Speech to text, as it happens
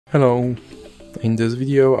Hello, in this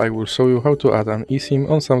video I will show you how to add an eSIM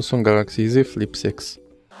on Samsung Galaxy Z Flip 6.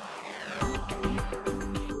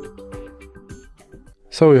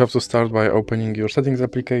 So you have to start by opening your settings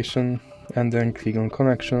application and then click on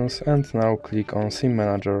connections and now click on SIM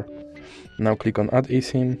manager. Now click on add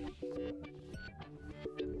eSIM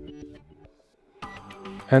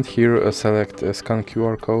and here select scan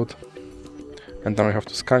QR code, and now you have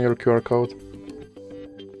to scan your QR code.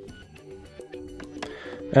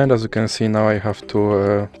 And as you can see, now I have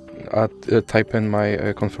to type in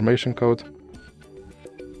my confirmation code.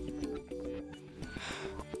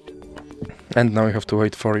 And now you have to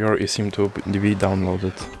wait for your eSIM to be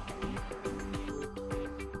downloaded.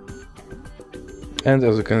 And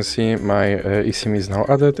as you can see, my eSIM is now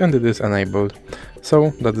added and it is enabled.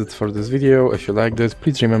 So that's it for this video. If you liked it,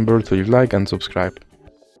 please remember to leave a like and subscribe.